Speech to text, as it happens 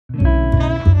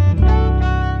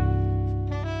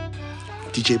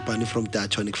DJ Bunny from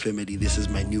Diatonic Family. This is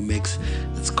my new mix.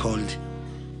 It's called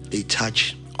A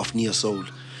Touch of Neo Soul.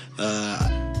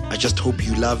 I just hope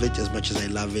you love it as much as I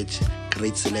love it.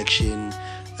 Great selection.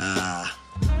 I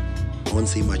won't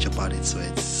say much about it, so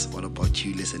it's all about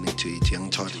you listening to it. Young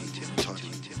Toddy.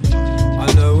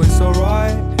 I know it's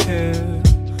alright here,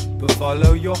 but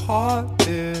follow your heart,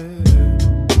 dear.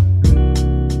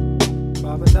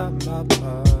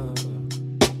 Ba-ba-da-ba-ba.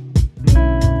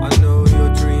 I know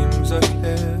your dreams are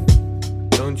clear.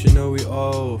 Don't you know we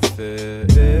all fear?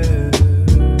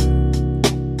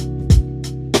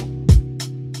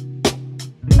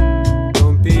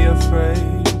 Don't be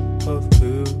afraid of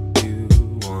who you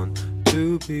want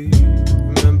to be.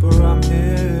 Remember I'm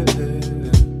here.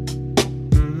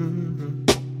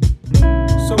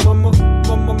 So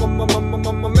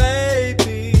mama,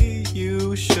 maybe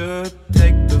you should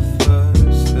take the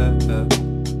first step,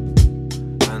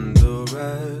 and the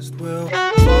rest will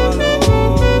follow.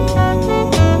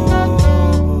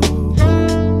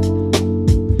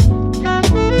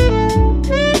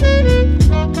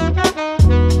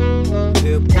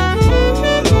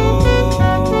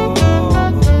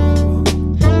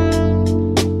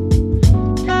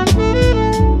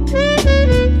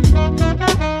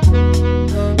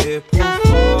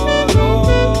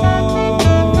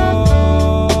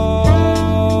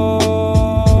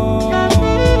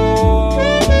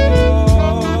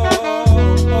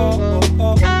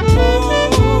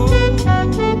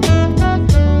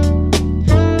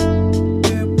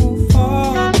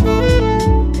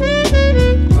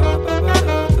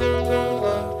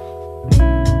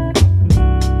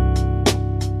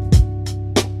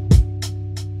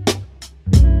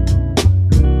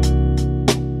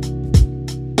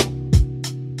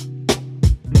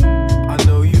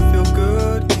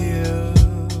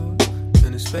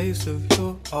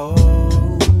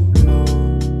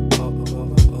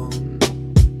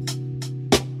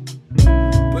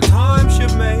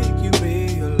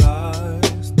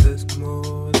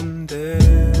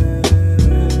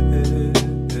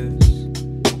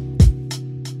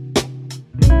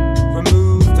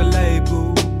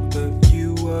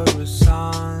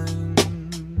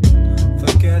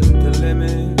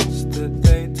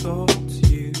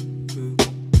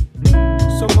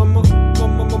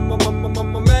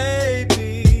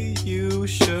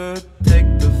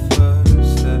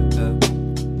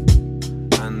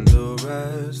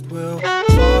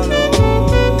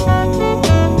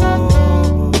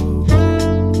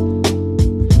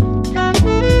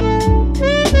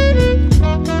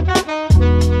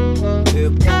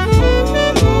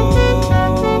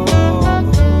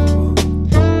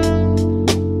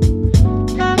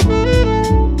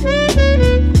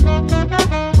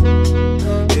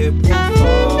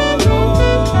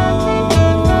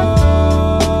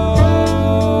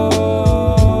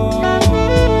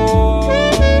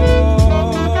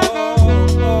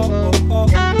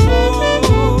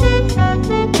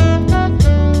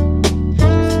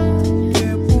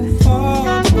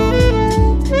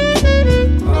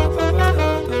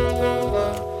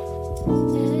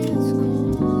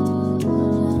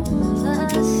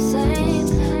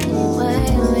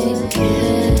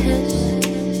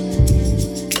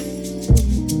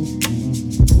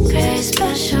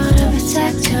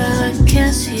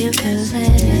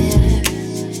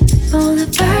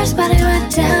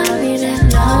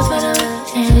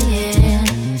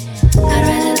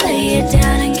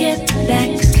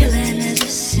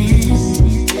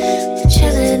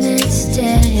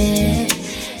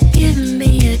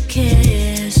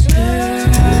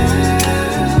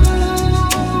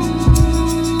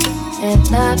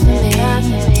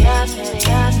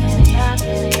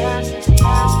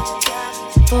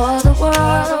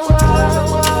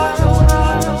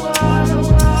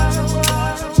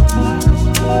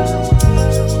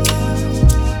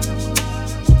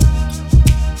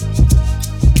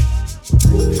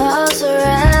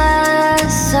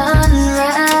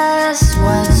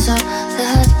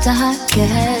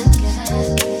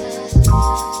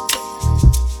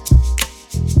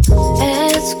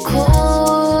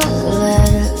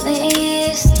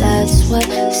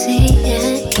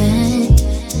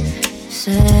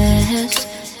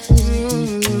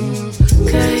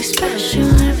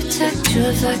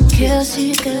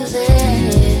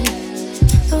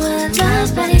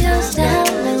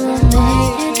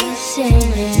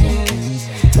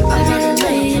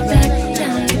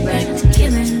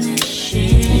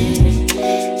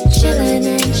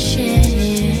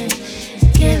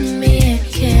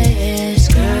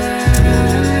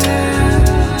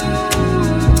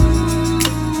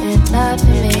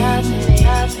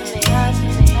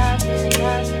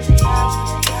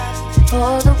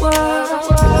 For the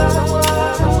world.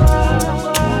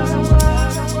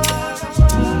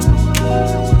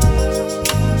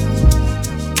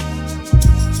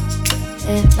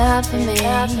 love for me.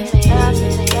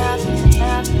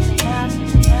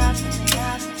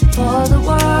 For the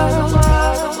world,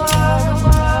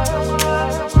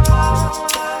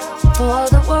 for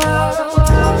the world.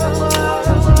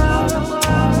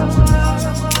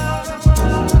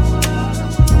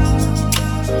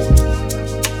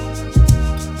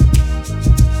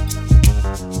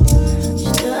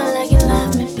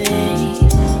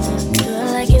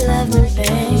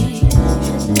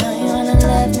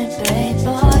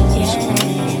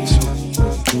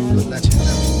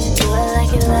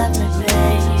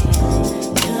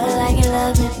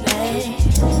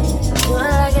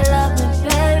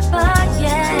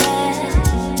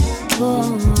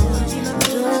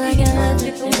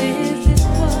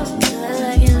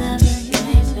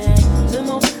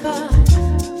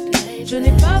 Je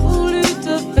n'ai pas voulu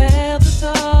te faire de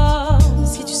tort.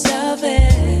 Si tu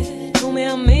savais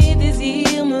combien mes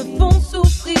désirs me font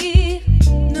souffrir,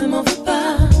 ne m'en veux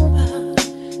pas.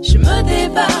 Je me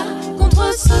débat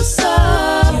contre ce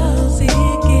sort. Music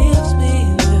gives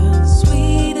me the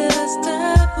sweetest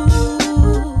taboo.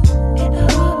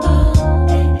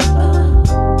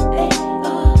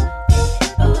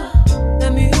 La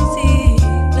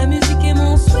musique est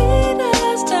mon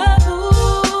sweetest taboo.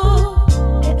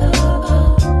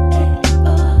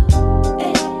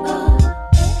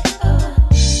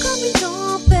 Comme une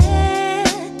tempête,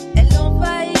 elle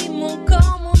envahit mon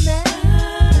corps, mon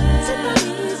âme. C'est un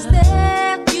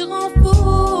mystère qui rend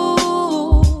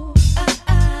fou.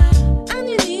 Un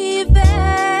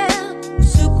univers où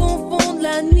se confondent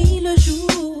la nuit, le jour.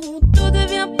 Tout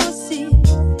devient possible,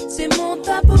 c'est mon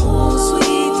tabou.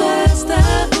 Sweetest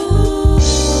taboo.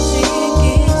 Music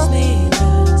gives me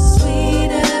the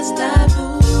sweetest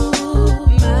taboo.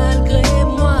 Malgré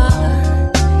moi,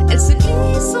 elle se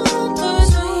glisse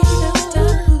entre nous.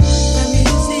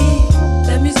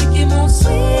 La musique est mon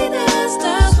sweetest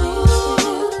taboo.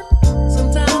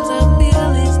 Sometimes I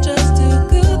feel it's just too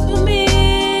good for me.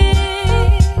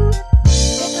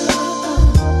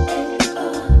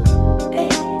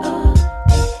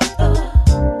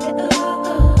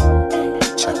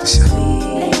 Check this out.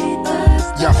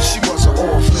 Yeah, she was an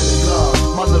orphan in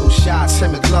love. My little shy,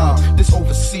 timid love. This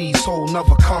overseas, whole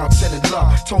nother continent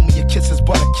love. Told me a kiss is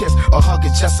but a kiss, a hug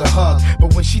is just a hug.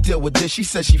 But when she deal with this, she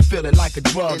says she feel it like a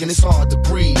drug, and it's hard to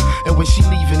breathe. And when she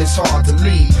leaving, it's hard to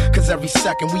leave. Cause every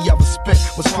second we ever spent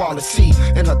was quality.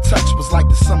 And her touch was like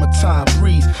the summertime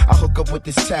breeze. I hook up with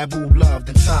this taboo love,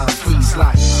 then time freeze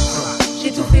like.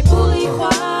 J'ai tout fait pour y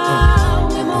croire,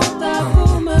 mais mon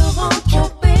tabou me rend trop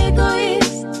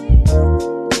égoïste.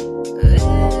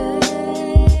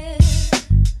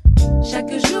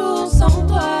 Chaque jour sans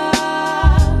toi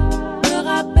me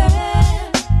rappelle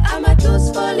à ma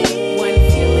douce folie. When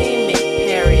feeling in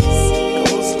Paris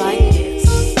goes like this.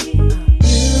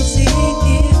 Music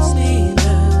gives me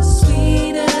the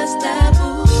sweetest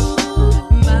taboo.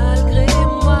 Malgré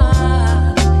moi,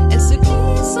 elle se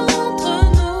glisse entre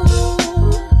nous.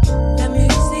 La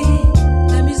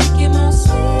musique est mon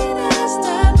sweetest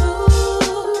taboo.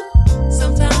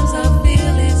 Sometimes I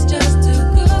feel it's just too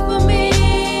good for me.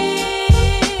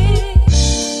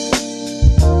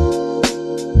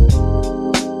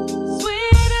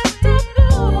 Sweetest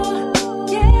taboo,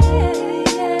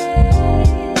 yeah,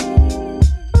 yeah.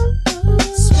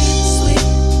 Sweet,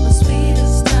 my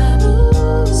sweetest taboo.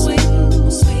 Sweet, my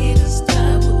sweetest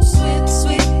taboo.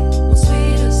 Sweet, my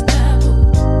sweetest taboo.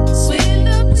 Sweet,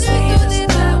 my sweetest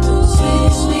taboo.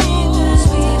 Sweet, my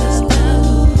sweetest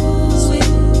taboo. Sweet,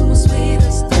 my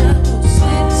sweetest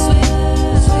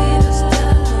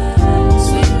taboo.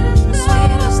 Sweet, my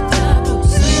sweetest taboo.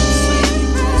 Sweet,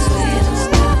 my sweetest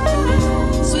taboo.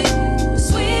 Sweet, my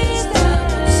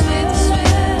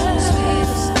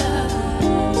sweetest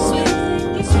taboo. Sweet,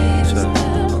 my sweetest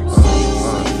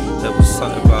taboo. There was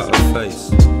something about her face,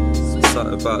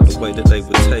 something about the way that they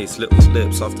would taste. Little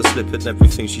lips after slipping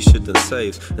everything she shouldn't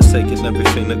save, and taking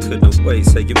everything that couldn't wait.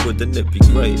 Saying wouldn't it be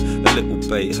great? A little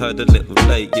bait, heard a little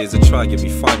late. Years of trying me,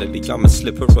 finally I'ma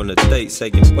slip her on a date.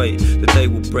 Saying wait, the day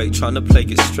will break, trying to play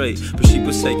it straight. But she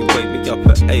was saying wake me up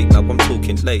at 8. Now I'm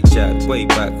talking late Jack, way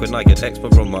back when I get eczema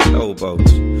on my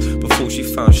elbows. Before she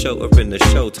found shelter in the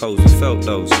shell toes, we felt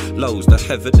those lows, the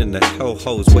heaven and the hell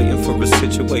holes. Waiting for a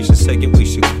situation, saying we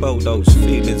should quell those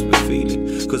feelings we're feeling.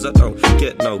 Cause I don't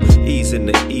get no ease in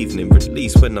the evening,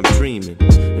 release when I'm dreaming.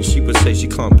 And she would say she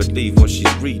can't believe what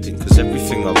she's reading, cause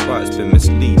everything I write's been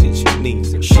misleading. She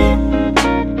needs it. She needs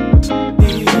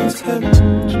him.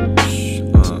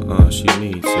 She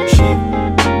needs it. She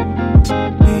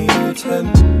needs him.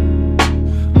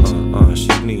 She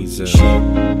needs it. She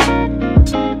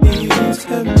needs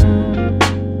him.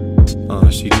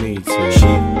 She needs it. She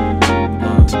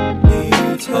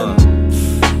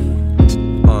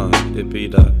be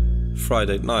that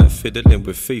Friday night fiddling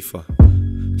with FIFA.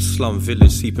 Slum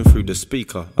village seeping through the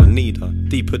speaker. I need her,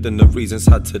 deeper than the reasons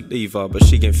had to leave her. But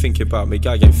she ain't thinking about me,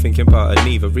 I ain't thinking about her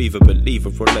neither. Either believe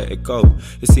her or let it go.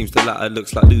 It seems the latter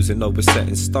looks like losing, no, we're set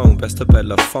in stone. Best to bet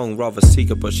her phone, rather seek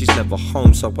her, but she's never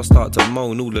home. So I start to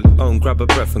moan all alone, grab a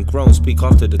breath and groan. Speak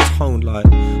after the tone like,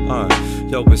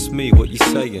 yo, it's me, what you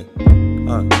saying?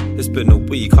 It's been a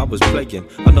week, I was playing.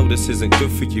 I know this isn't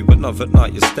good for you, another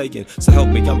night you're staying. So help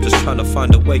me, I'm just trying to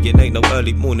find a way. It ain't no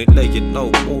early morning laying,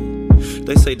 no more.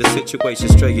 They say the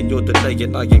situation's straying, you're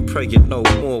delaying, I ain't praying no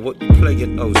more. What you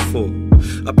playing those for?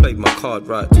 I played my card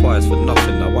right twice for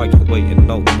nothing, now I ain't waiting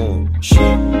no more. She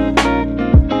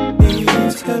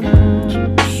needs him.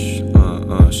 She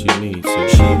needs him. She needs him.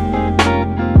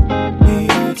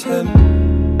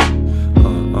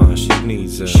 She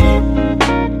needs him. She needs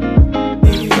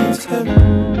him.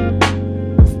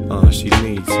 She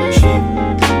needs him. She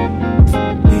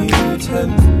needs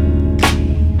him.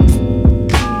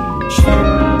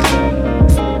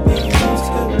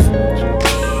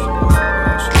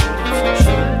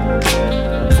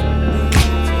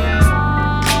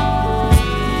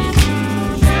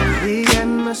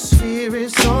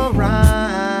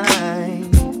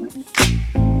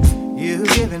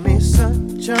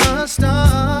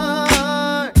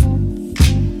 Start.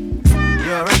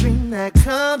 You're a dream that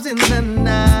comes in the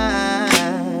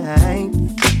night,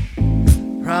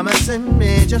 promising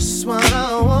me just what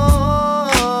I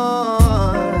want.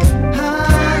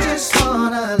 I just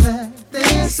wanna let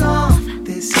this off,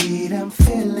 this heat I'm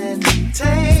feeling.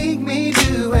 Take me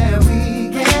to where we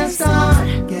can start.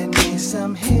 Get me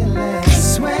some healing.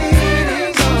 This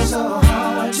waiting goes so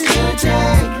hard to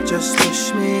take. Just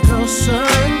push me closer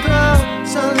and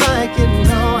closer like you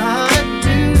know how to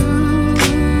do.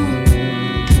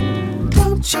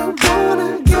 Don't you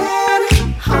wanna get it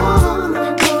on?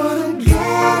 Wanna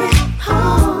get it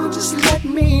on? Just let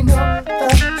me know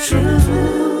the truth.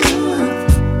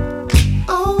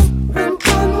 Oh, when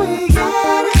can we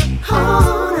get it on? I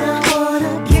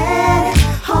wanna get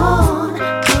it on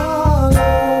all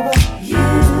over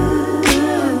you.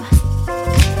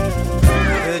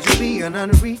 Could you be an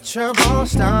unreachable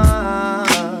star,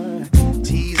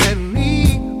 teasing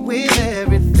me with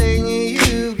everything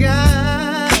you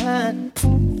got?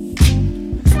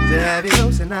 To have you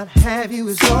close and not have you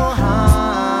is so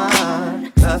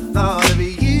hard. The thought of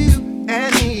you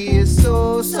and me is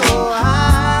so, so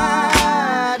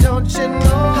high. Don't you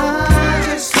know? I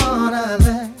just wanna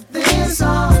let this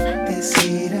off, this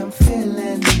heat I'm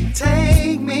feeling.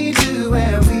 Take me to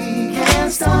where we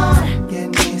can start. Get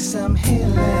me some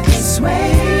healing. This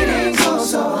waiting goes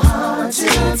so hard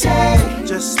to take.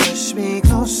 Just push me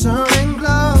closer and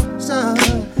closer,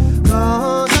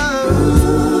 closer.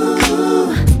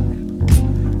 Ooh,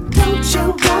 don't you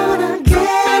wanna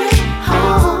get it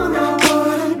on? I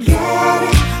wanna get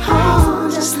it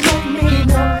on. Just let me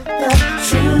know the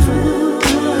truth.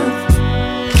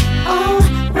 Oh,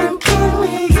 when can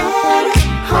we get it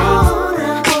on? I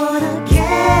wanna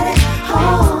get it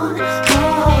on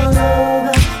all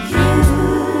over you.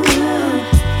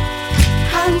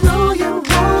 I know you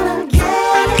wanna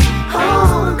get it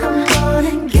on. Come on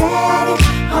and get it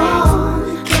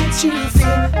on. Can't you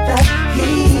feel the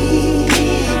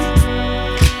heat?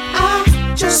 I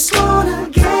just wanna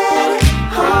get it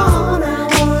on. I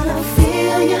wanna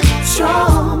feel you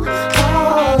strong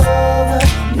all over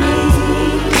me.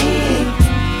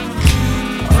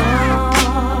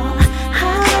 All I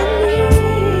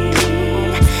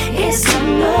need is to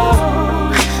know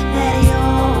that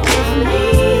you're with me.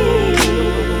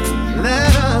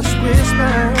 Let us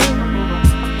whisper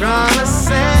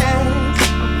promises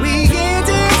we can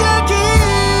take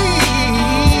again.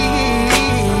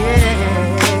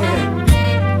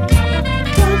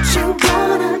 Don't you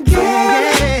wanna get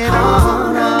it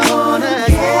on? I wanna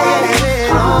get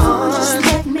it on. Just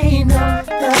let me know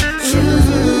the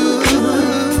truth.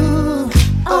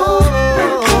 Oh,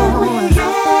 when can we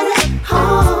get it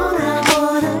on? I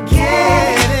wanna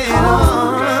get it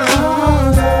on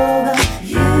all over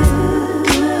you.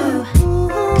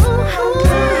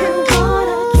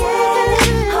 Wanna get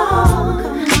it on?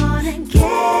 Come on and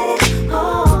get it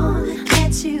on.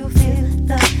 Can't you feel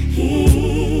the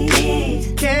heat?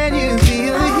 Can you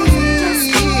feel the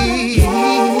heat?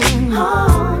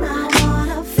 On, I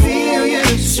wanna feel you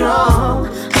strong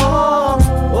all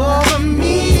over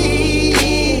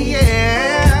me.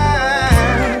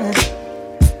 Yeah.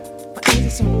 But is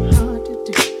it so hard to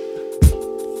do,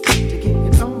 to get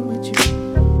it on with you?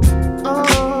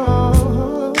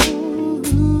 Oh,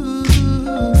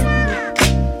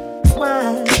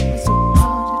 why is it so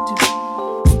hard to do,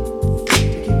 to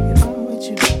get it on with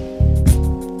you?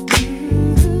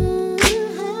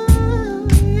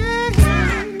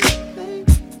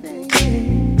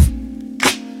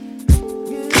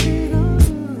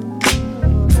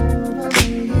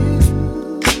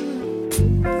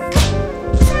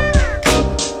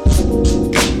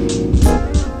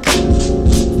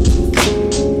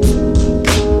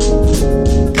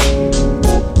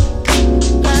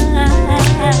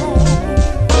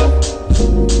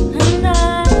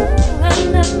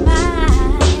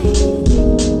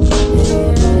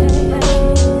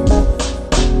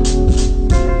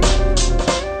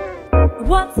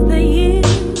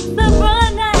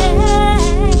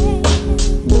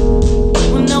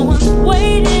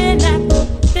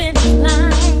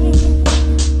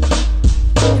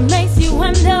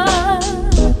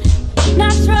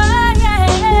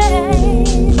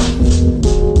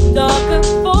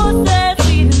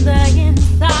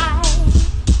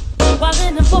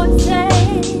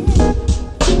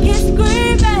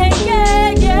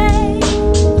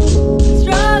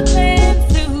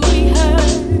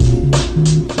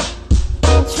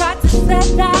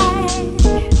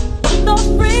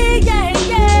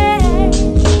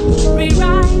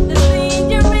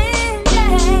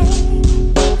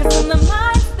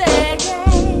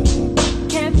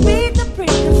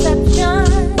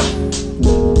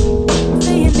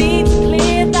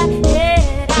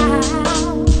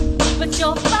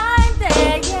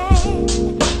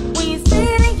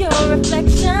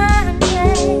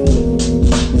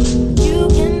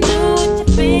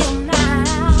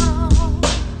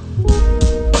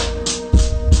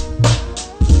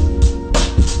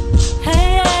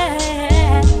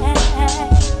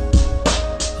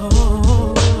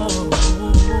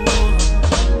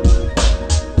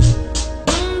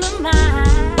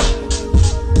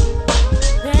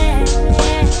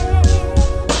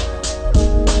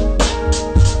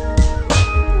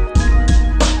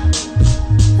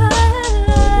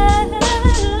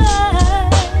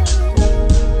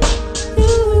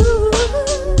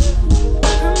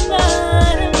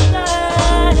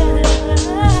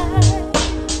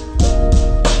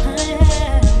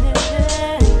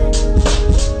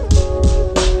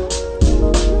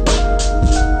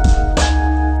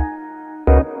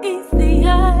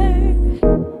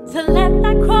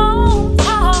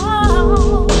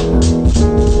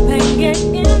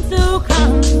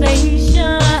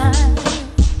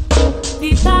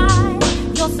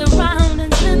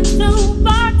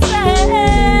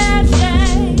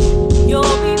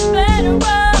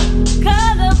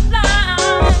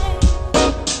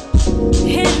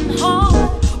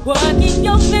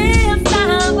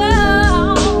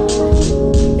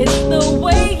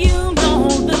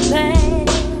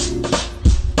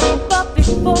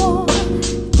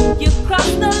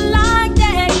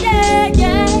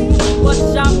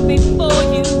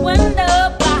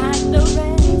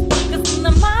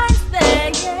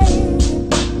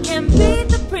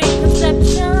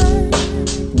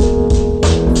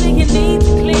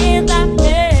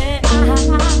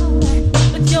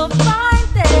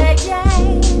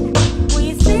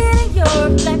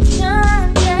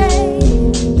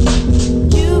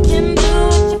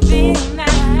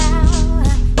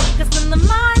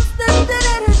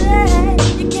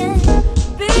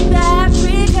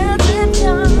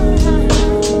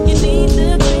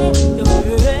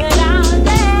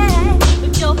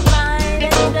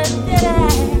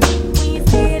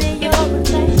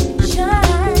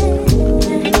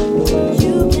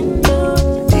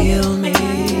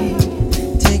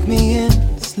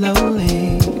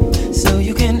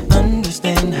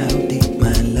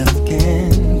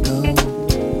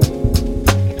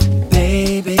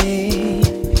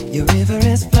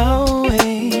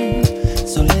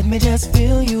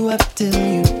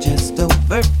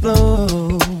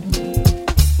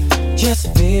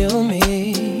 Just feel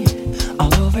me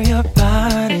all over your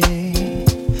body.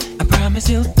 I promise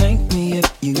you'll thank me if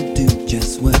you do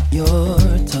just what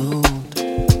you're told.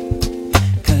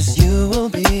 'Cause you will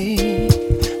be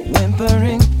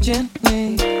whimpering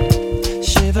gently,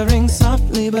 shivering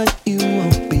softly, but you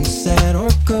won't be sad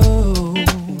or cold.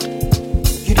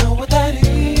 You know what that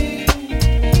is?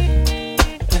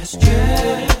 That's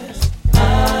just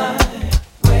my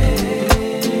way.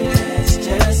 That's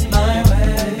just my way.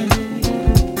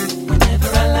 Whenever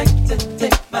I like to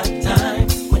take my time,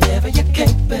 whenever you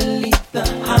can't believe the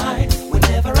high,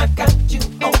 whenever I got you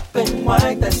open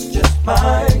wide, that's just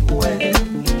my way.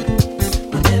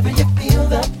 Whenever you feel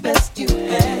the best you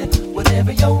had,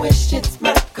 whatever your wish, it's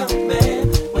my command.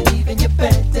 When even your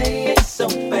bad day ain't so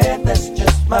bad, that's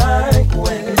just my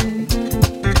way.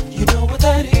 You know what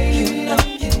that is?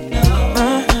 You know.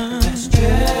 That's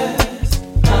just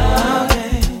my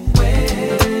way.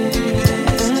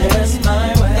 That's just my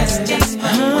way. That's just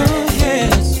my way.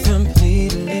 Yes,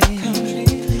 completely.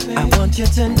 I want you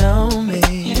to know me.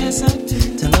 Yes, I do.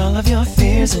 Till all of your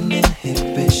fears and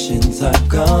inhibitions are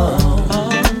gone.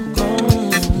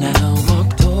 Now walk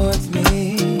towards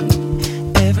me,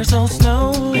 ever so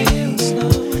slowly.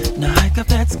 Now hike up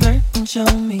that skirt and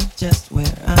show me just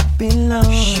where I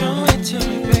belong. Show it to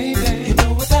me, baby. You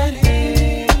know what that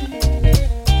is?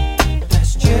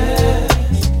 That's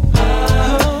just my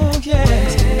way.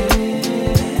 That's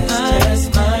just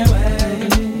my way.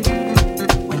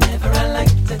 Whenever I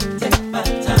like to take my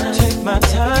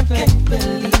time, can't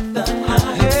believe the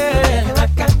high. Whenever I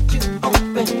got you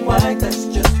open wide, that's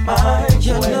just my way.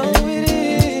 You know it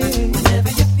is.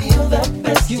 Whenever you feel the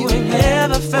best you ain't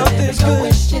never felt this good. I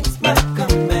wish it's my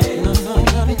command.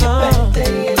 Even your bad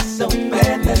day is so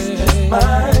bad, that's just my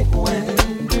way.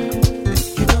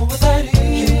 You know what that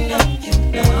is? You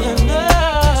know.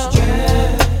 That's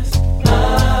just my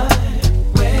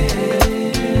way.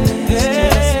 That's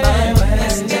just my way.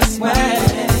 That's just my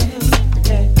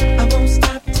way. I won't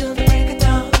stop till the break of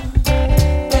dawn.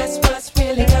 That's what's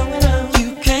really going on. You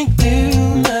can't do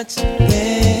much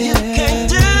better. You can't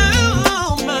do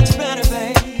much better,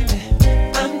 baby.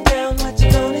 I'm down, what you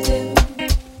gonna do?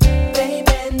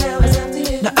 Baby, now it's up to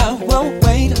you. Now I won't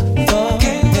wait for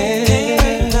you. Girl,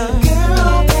 that's just my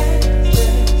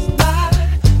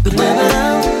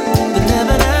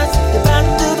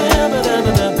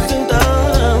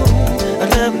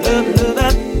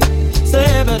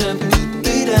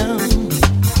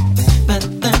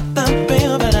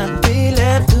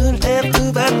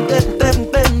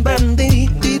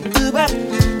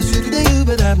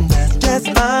That's just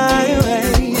my way.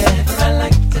 Whenever I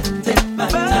like to take my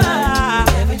time,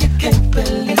 whenever you can't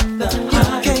believe the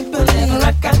high, whenever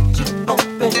I got you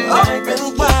open wide, that's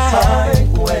just my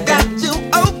way. Got you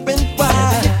open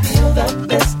wide. Whenever you feel the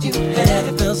best you have,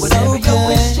 it feels so good. You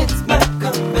wish it's my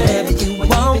command. Whenever you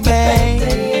want, baby. Your bad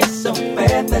day is so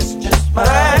bad, that's just my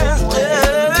way.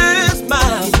 That's my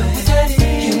way.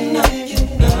 You know.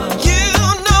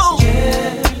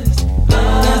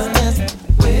 That's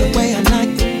the way I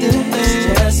like to do things.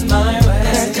 That's just my way.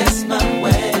 That's just my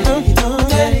way.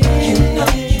 You know.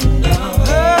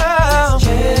 Oh,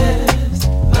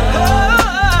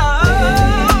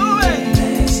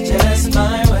 it's just my way. It's just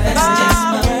my way. It's just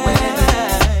my way.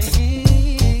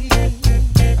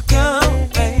 Come,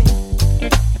 babe.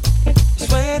 It's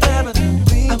way never to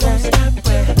be. I won't stop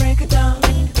till the break of dawn.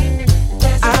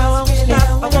 I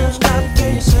won't stop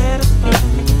till you satisfied.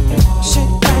 Shit,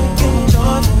 I can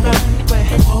enjoy the right way.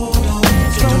 Hold on,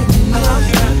 I love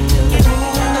you right till the break of dawn.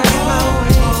 That's my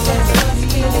way. That's what's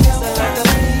feeling so like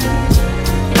a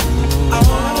I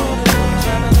wanna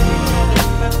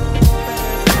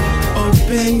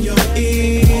Open your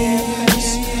ears.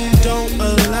 Don't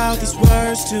allow these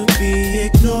words to be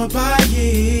ignored by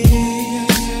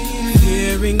years.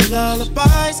 Hearing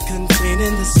lullabies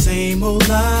containing the same old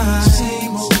lines.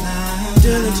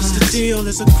 Dealing just a deal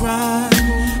is a crime.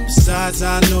 Besides,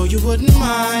 I know you wouldn't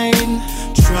mind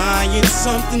trying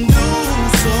something new.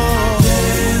 So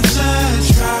let's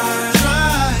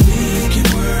try. We can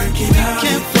work it out.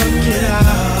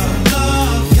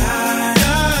 Love guy,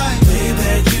 way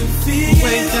that you feel.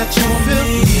 Let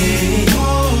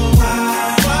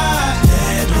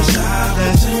us out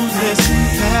to this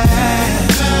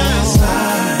past.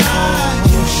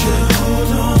 You should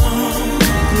hold on.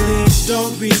 Please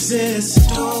don't resist.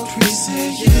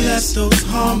 Let those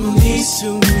harmonies to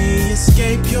me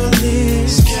escape your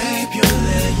lips.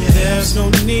 There's no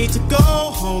need to go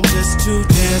home just to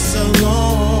dance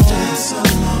alone.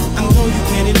 I know you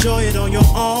can't enjoy it on your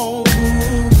own.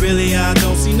 Really, I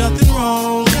don't see nothing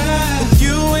wrong with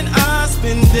you and I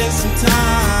spending some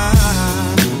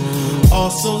time.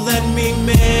 Also let me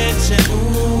mention,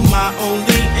 my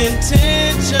only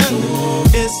intention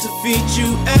is to feed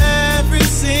you every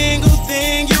single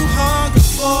thing you hunger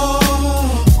for.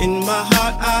 In my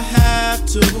heart I have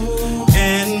to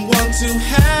and want to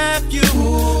have you,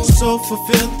 so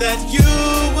fulfilled that you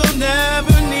will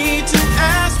never need to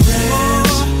ask for.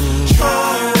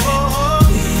 Try,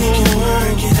 we can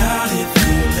work it out if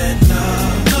you let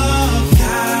love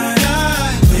guide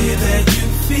the way that you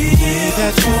feel,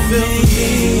 that you feel me.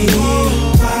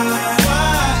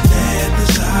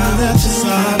 Let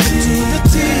desire to the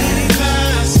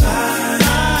deepest side.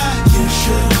 You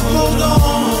should hold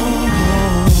on,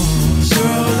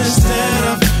 girl, instead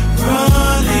of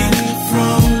running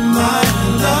from my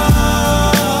love.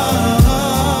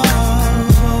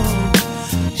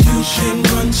 You should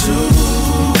run to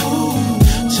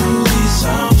these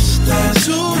arms that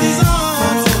so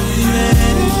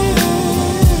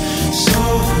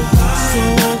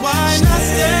why not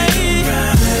stay?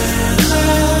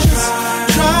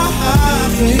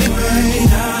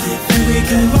 And we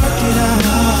can work it out.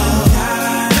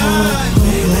 The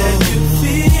way that you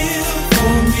feel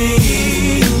for me,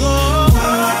 Lord.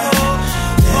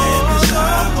 There is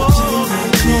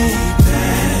opportunity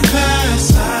past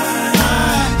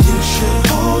side. You should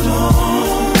hold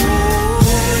on.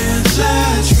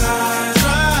 Let's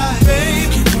try, baby.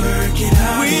 We can work it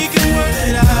out. We can work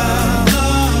it out.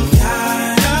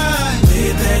 The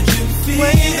way that you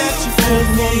feel for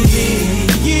me.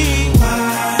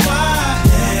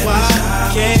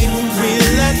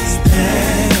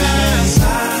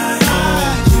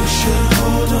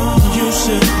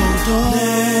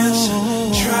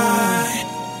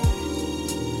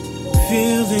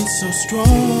 Feeling so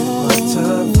strong.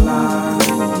 Butterfly,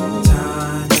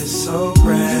 time is so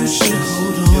precious.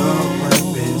 Your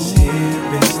purpose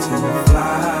here is to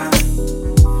fly.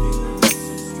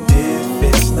 If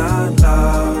it's not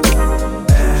love,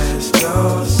 ask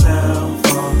yourself,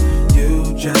 are you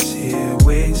just here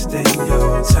wasting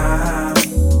your time?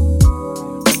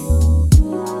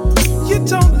 You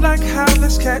don't like how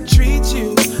this cat treats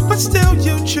you, but still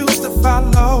you choose to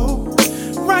follow.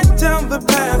 Right down the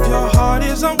path your heart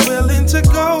is unwilling to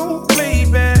go,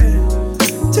 baby.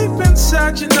 Deep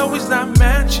inside you know he's not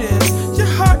matching your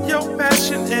heart, your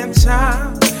passion and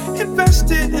time.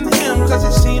 Invested in him cause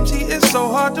it seems he is so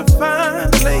hard to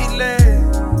find lately.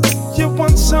 You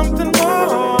want something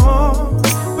more,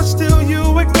 but still you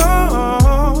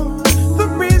ignore the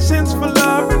reasons for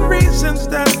love and reasons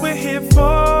that we're here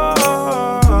for.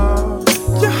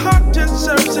 Your heart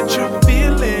deserves a true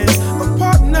feeling, a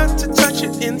partner to touch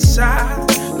it inside.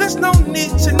 There's no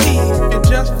need to need, you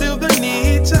just feel the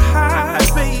need to hide,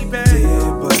 baby.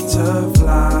 Dear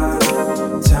butterfly,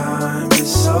 time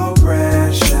is so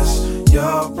precious.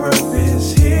 Your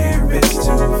purpose here is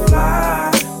to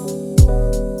fly.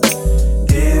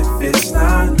 If it's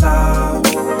not love,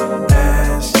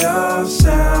 ask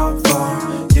yourself,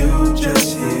 are you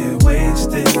just here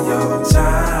wasting your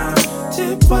time?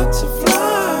 Dear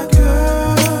butterfly,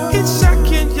 girl, each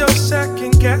second you're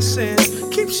second guessing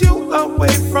keeps you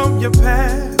away from your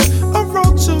path. A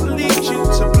road to lead you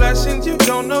to blessings you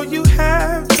don't know you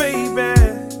have, baby.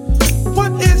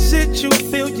 What is it you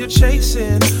feel you're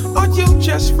chasing? Are you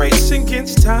just racing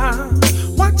against time?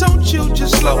 Why don't you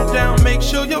just slow down, make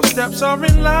sure your steps are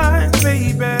in line,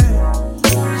 baby?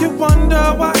 You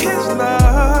wonder why his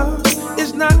love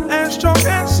is not as strong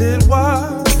as it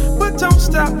was. But don't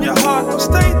stop your heart, don't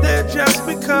stay there just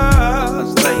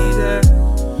because, lady.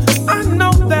 I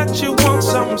know that you want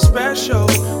something special.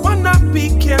 Why not be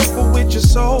careful with your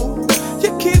soul?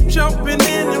 You keep jumping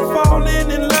in and falling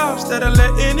in love instead of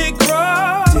letting it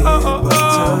grow. Dear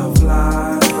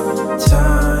butterfly,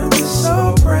 time is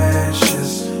so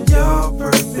precious. Your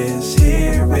purpose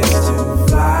here is to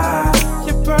fly.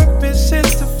 Your purpose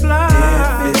is to fly.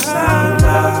 If it's not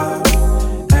love,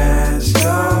 ask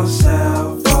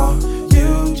yourself, are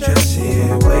you just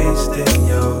here wasting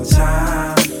your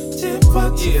time? Dear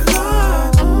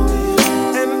butterfly,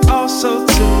 and also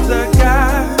to the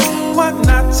guy, why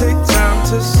not take time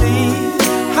to see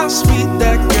how sweet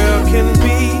that girl can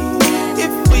be?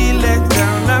 If we let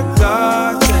down our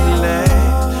guards and let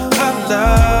our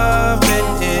love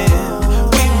in,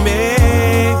 we may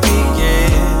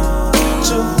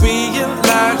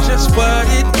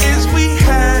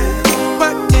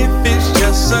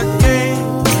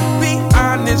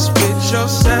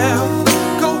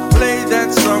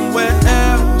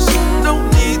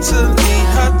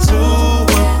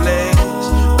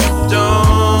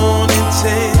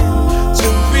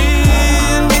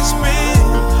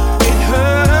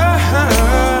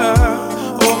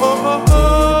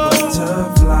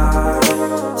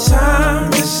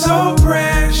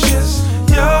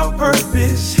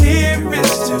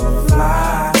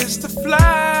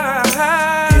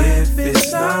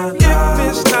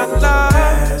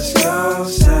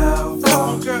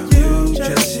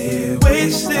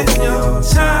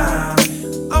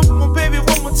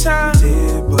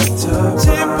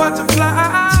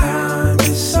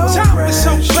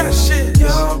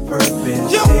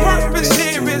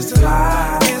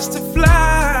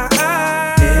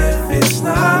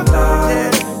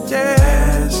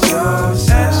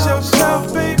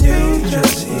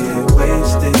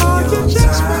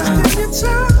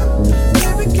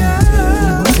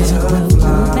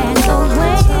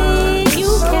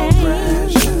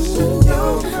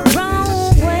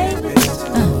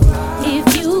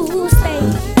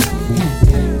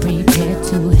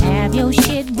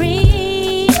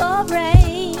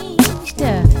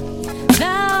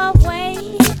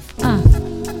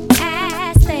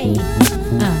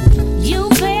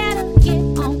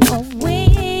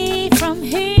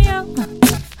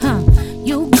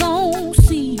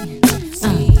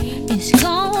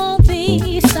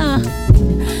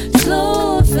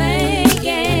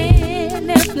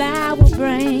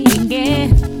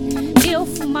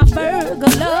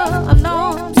burglar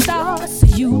alarm starts. So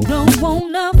you don't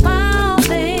wanna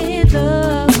fall in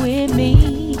love with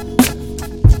me.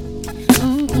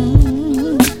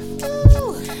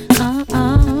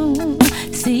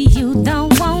 See, you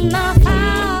don't wanna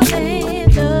fall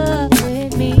in love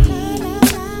with me.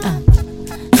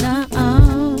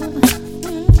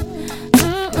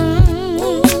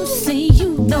 See,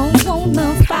 you don't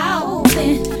wanna fall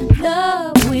in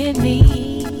love with me.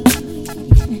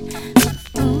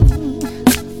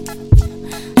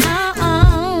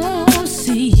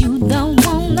 See, you don't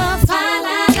wanna fall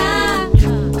in love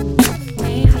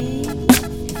with me.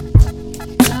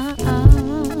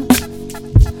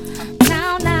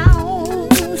 Now,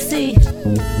 see,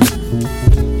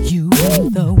 you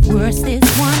ain't the worstest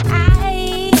one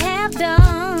I have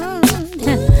done,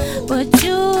 but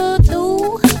you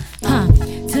do,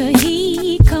 till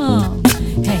he come.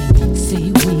 Hey,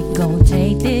 see, we gon'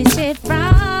 take this shit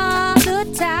from the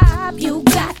top. You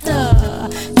got to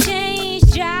change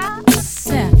jobs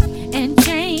and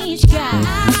change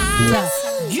guys.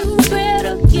 You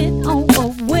better get on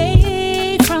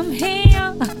away from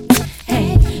here.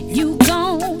 Hey, you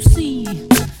gon' see,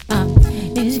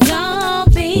 it's gon'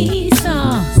 be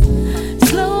some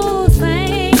slow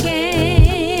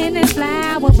thinking and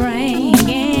flower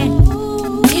bringing.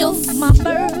 If my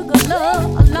burglar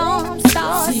alarm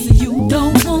starts, you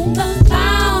don't wanna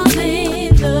fall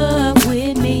in love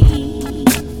with me.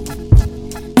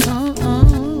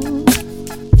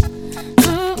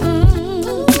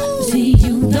 See,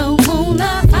 you don't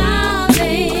wanna fall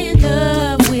in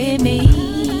love with me.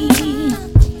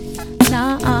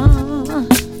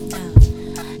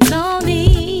 No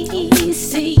need.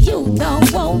 See, you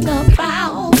don't wanna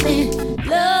fall in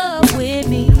love with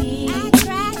me.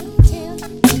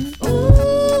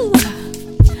 Ooh.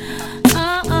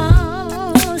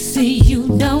 See, you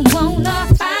don't wanna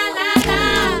fall in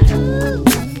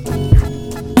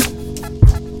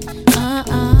love.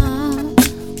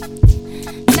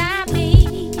 Not me.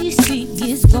 See,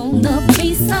 it's gonna be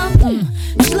some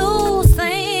slow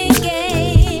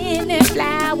singing and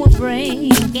flower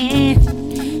bringing.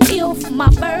 If my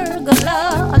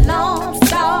burglar alarm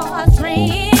starts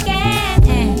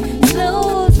ringing,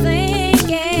 slow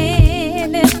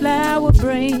singing and flower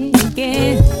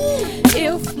bringing.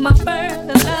 If my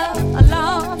burglar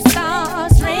alarm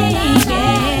starts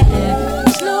ringing,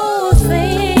 slow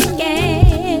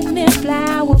singing and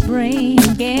flower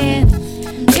bringing.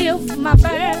 If my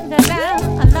burglar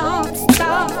alarm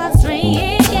starts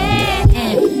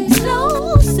ringing,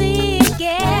 slow singing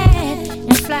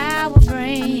and flower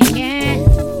bringing.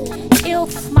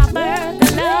 If my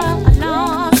burglar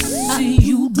alarm, see,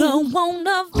 you don't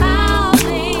wanna fall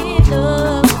in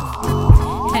love.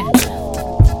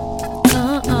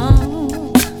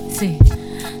 See,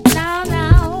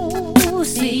 now,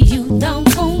 see, you don't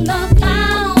wanna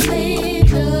fall in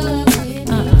love with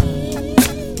me.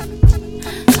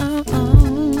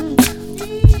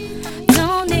 No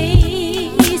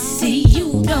need. See, you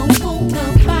don't wanna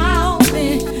fall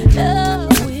in love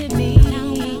with me.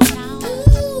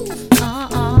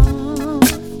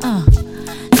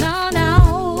 No.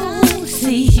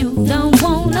 See, you don't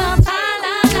wanna fall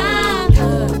in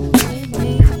love with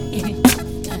me.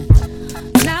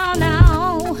 No.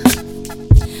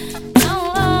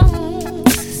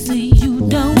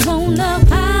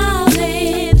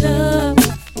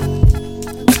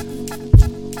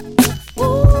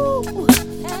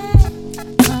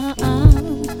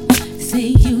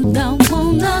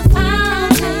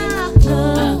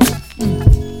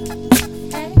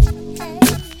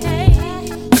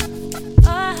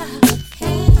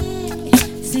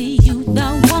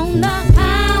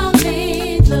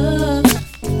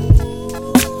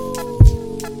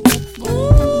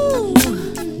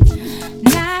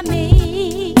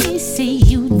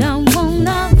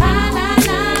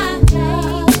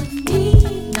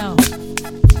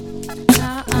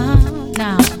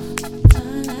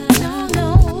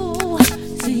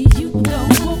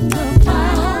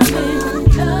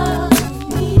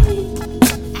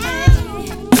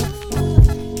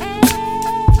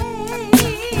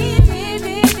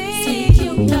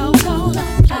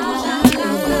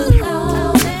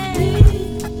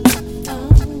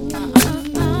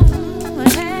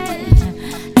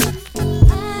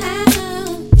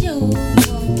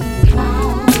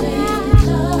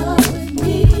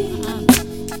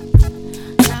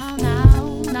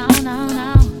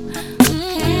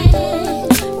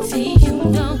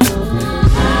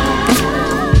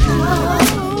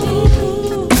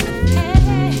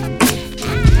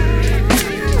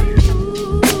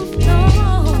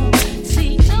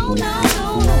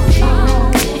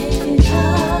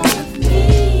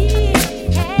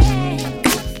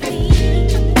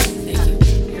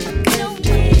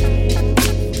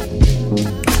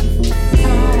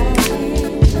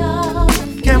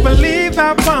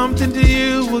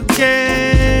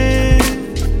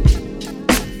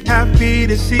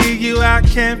 see you, I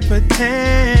can't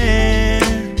pretend.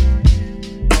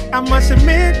 I must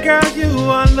admit, girl, you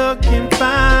are looking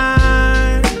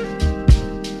fine.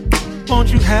 Won't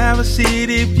you have a seat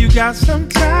if you got some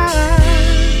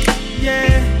time?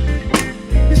 Yeah.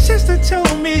 Your sister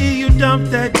told me you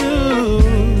dumped that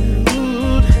dude.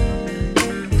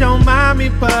 Don't mind me,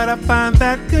 but I find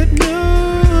that good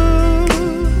news.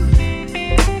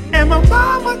 And my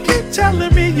mama keep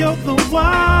telling me you're the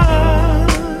one.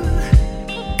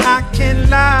 I can't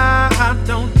lie, I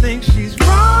don't think she's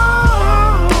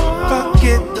wrong.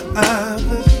 Forget the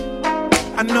others,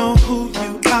 I know who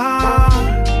you are.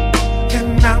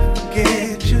 Cannot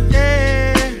forget you,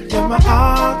 yeah. You're my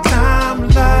all-time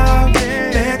love,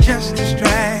 yeah. They're just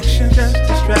distractions,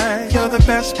 You're the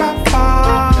best by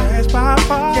far,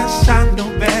 Yes, I know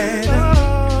better.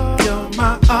 You're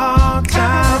my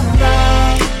all-time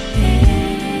love.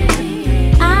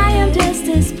 I am just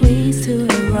as pleased to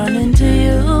run into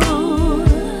you,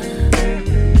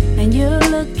 and you're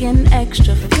looking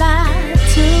extra fly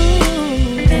too.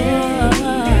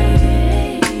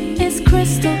 It's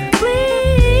crystal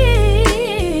clear,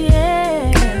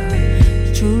 yeah.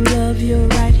 True love, you're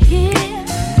right here.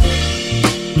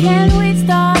 Can we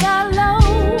start all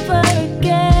over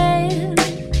again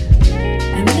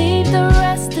and leave the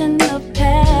rest in the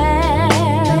past?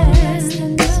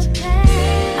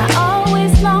 I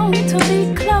always long to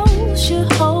be close. You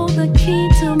hold the key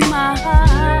to my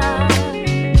heart.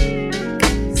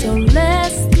 So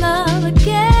let's love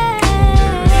again.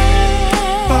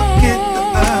 Forget the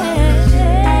others,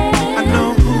 I know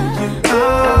who you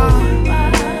are.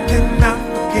 Cannot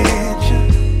forget you.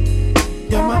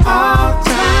 You're my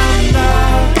all-time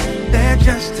love. They're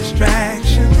just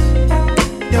distractions.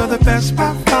 You're the best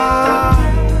by far.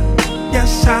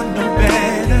 Yes, I know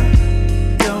better.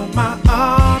 You're my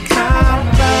all-time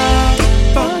love.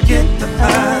 Forget the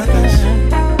others,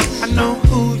 I know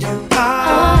who you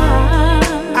are.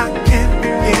 I can't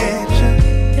forget you.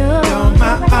 You're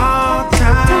my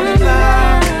all-time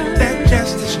love. They're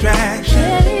just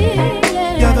distractions.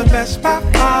 You're the best by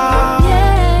far.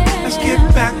 Let's get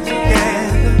back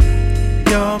together.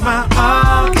 You're my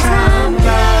all-time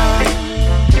love.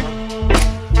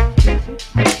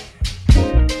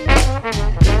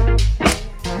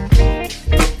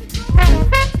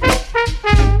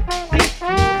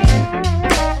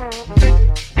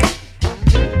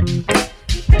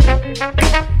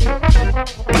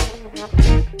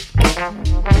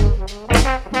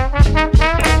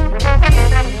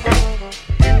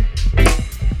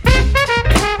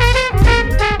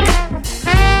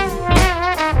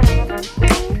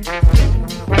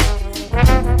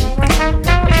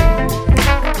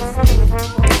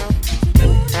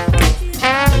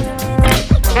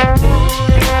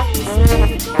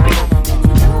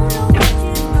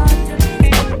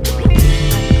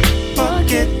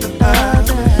 Forget the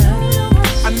others,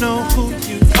 I know who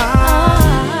you are.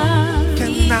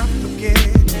 Cannot forget.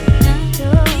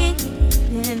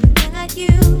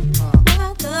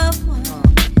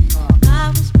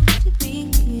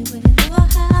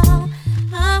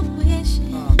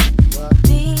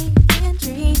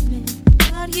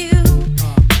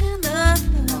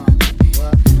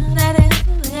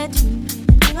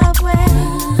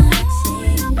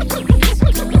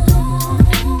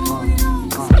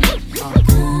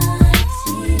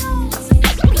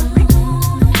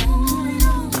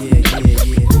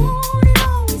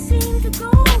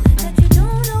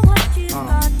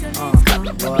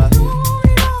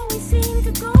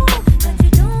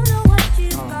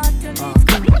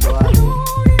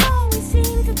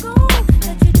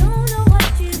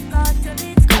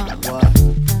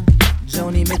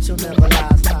 Joni Mitchell never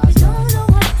lies.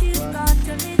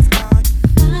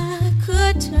 I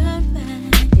could turn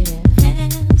back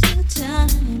into time,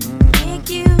 make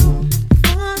you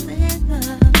fall in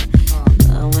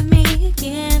love with me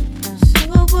again. So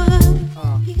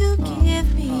would you give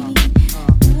me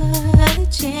a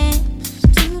chance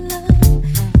to love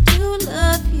you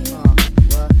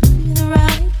the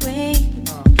right way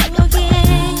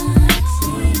again?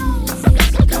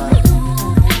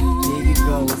 Here you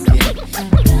go again.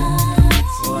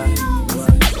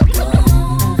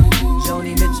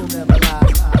 Joni Mitchell never lies.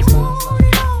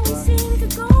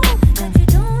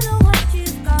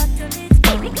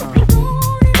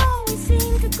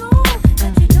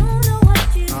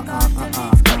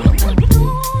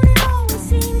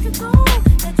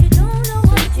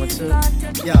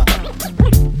 Yeah,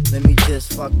 let me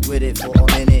just fuck with it for a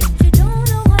minute.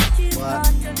 What?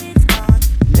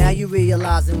 Now you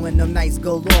realizing when them nights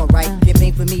go on, right? It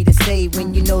ain't for me to say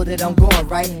when you know that I'm gone,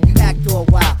 right? You act all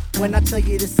wild when I tell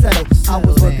you to settle. I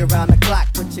was working around the clock,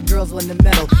 but your girls on the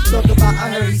metal. Talk about I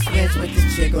heard he spends with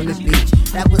this chick on the beach.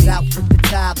 That was out with the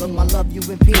tie, but my love you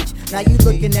impeach. Now you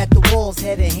looking at the walls,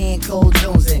 head and hand, cold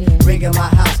jonesing. Rigging my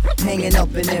house, hanging up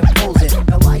and imposing.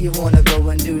 Now why you wanna go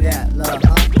and do that, love,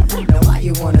 huh? Now why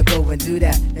you wanna go and do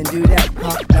that,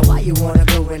 huh? Now why you wanna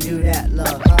go and do that,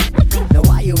 love, huh? Now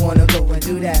why you wanna go and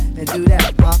do that,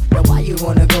 huh? Now why you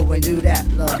wanna go and do that,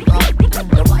 love, huh?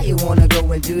 Now why you wanna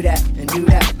go and do that,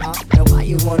 huh? Now why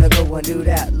you wanna go and do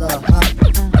that, love, huh?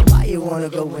 Now why you wanna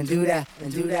go and do that,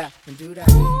 and do that, and do that?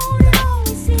 Oh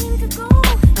no, you seem to go,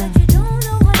 but you don't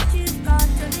know what you've got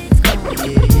till it's gone.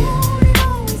 Yeah, yeah.